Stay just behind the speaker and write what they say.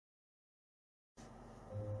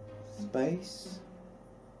space.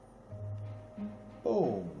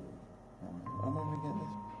 Oh, I'm gonna get this.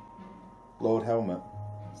 Lord Helmet.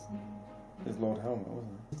 It's Lord Helmet,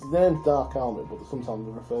 wasn't it? His name's Dark Helmet, but sometimes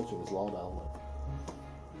we refer to him as Lord Helmet.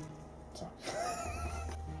 Sorry.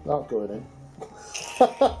 Not going in.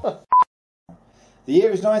 The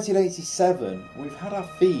year is 1987. We've had our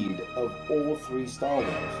feed of all 3 Star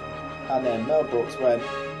Wars. And then Mel Brooks went,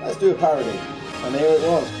 let's do a parody. And here it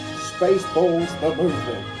was, Spaceballs the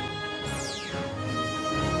movie.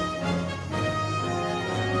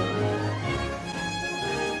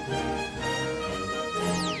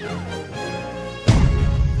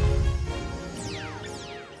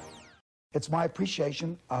 It's my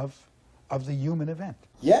appreciation of the human event.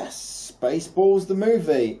 Yes, Spaceballs the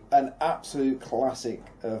movie, an absolute classic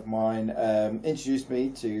of mine. Introduced me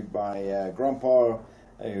to my grandpa,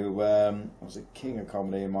 who was a king of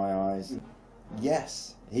comedy in my eyes.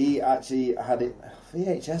 Yes, he actually had it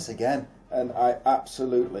VHS again, and I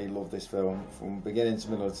absolutely love this film from beginning to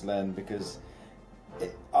middle to end because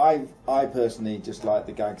I personally just like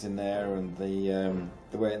the gags in there and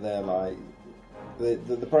the way they're like.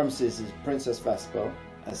 The premise is Princess Vespa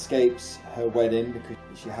escapes her wedding because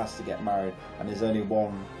she has to get married, and there's only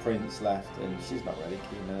one prince left, and she's not really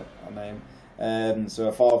keen on him. So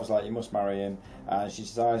her father's like, you must marry him, and she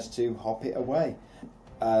decides to hop it away.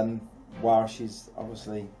 And while she's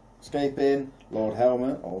obviously escaping, Lord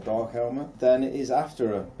Helmet or Dark Helmet then is after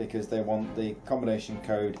her because they want the combination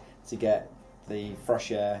code to get the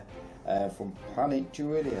fresh air from planet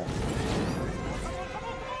Druidia.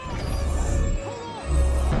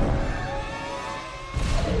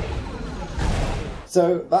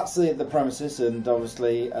 So that's the premises, and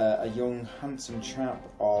obviously a young handsome chap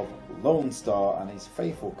of Lone Star and his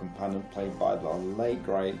faithful companion played by the late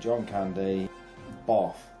great John Candy,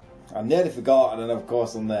 Boff. I nearly forgot, and then of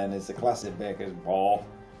course on then it's the classic bit because Boff,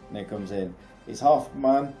 and he comes in. He's half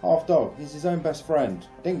man, half dog. He's his own best friend.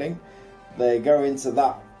 Ding ding. They go into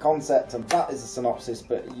that concept, and that is a synopsis,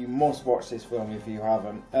 but you must watch this film if you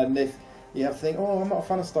haven't. And if you have to think, oh, I'm not a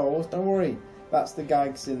fan of Star Wars, don't worry. That's the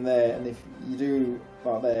gags in there, and if you do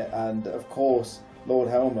like there, and of course Lord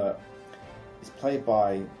Helmet is played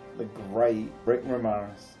by the great Rick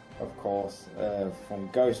Moranis, of course, from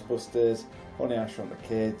Ghostbusters, Honey I Shrunk the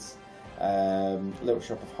Kids, Little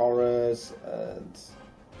Shop of Horrors, and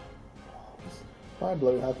My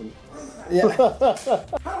Blue Heaven. yeah.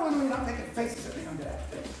 How are we not making faces at me under that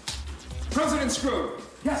thing? President Screw!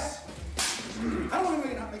 Yes! How are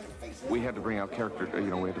we not making faces? We had to bring out character,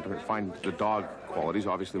 we had to find the dog qualities.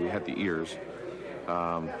 Obviously, we had the ears.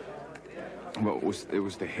 But it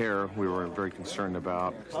was the hair we were very concerned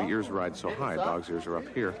about because the ears ride so high. Dog's ears are up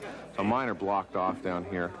here. So mine are blocked off down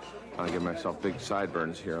here. I give myself big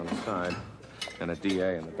sideburns here on the side and a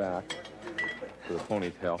DA in the back with a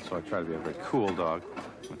ponytail. So I try to be a very cool dog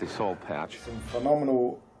with the soul patch. Some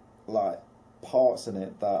phenomenal parts in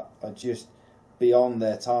it that are just beyond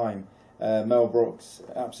their time. Mel Brooks,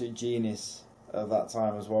 absolute genius of that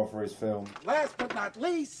time as well for his film. Last but not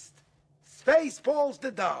least, Spaceballs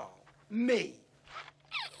the doll. Me.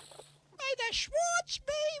 May the Schwartz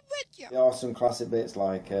be with you. There are some classic bits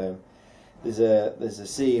like there's a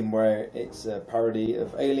scene where it's a parody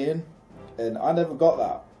of Alien, and I never got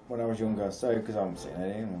that when I was younger. So because I haven't seen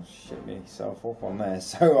Alien, I'll shit myself up on there.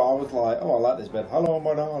 So I was like, oh, I like this bit. Hello,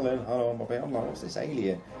 my darling. Hello, my baby. I'm like, what's this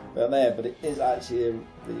Alien? But it is actually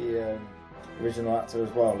the original actor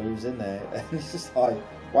as well who's in there, and it's just like,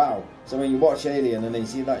 wow. So when you watch Alien and you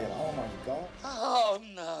see that, you're like, oh my god. Oh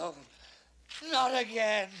no, not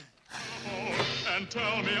again. And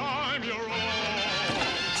tell me I'm your own.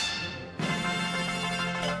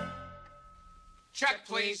 Check,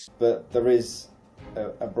 please. But there is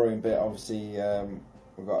a brilliant bit. Obviously,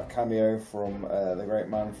 we've got a cameo from the great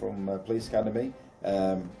man from Police Academy.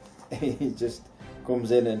 He just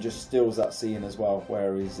comes in and just steals that scene as well,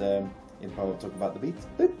 where he's probably talking about the beats,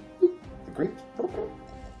 boop, boop, the creeps. Boop, boop.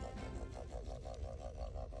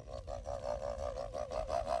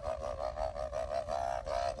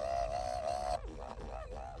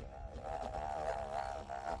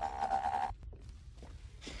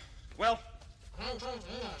 Well,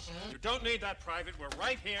 you don't need that, Private. We're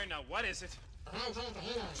right here. Now, what is it?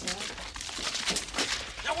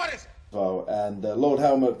 Now, what is it? Well, and Lord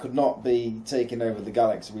Helmet could not be taking over the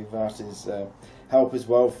galaxy without his help as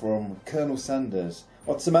well from Colonel Sanders.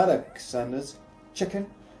 What's the matter, Sanders? Chicken?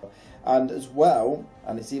 And as well,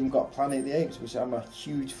 and it's even got Planet of the Apes, which I'm a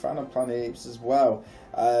huge fan of Planet of the Apes as well.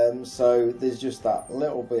 So there's just that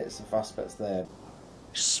little bits of aspects there.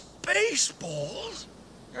 Spaceballs?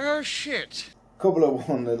 Oh shit. Couple of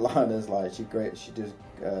one-liners like she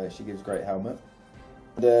gives great helmet.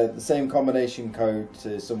 The same combination code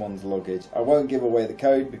to someone's luggage. I won't give away the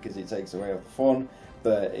code because it takes away all the fun,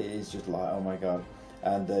 but it is just like, oh my god.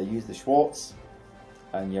 And use the Schwartz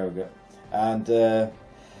and yoga. And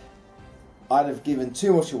I'd have given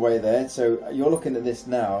too much away there, so you're looking at this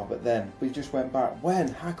now, but then we just went back. When?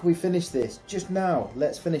 How can we finish this? Just now.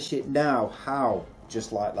 Let's finish it now. How?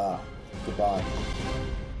 Just like that. Goodbye.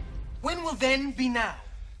 When will then be now?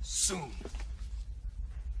 Soon.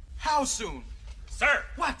 How soon? Sir!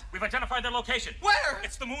 What? We've identified their location. Where?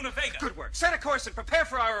 It's the moon of Vega. Good work. Set a course and prepare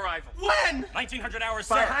for our arrival. When? 1900 hours,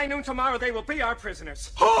 By sir. high noon tomorrow, they will be our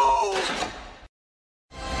prisoners. Who?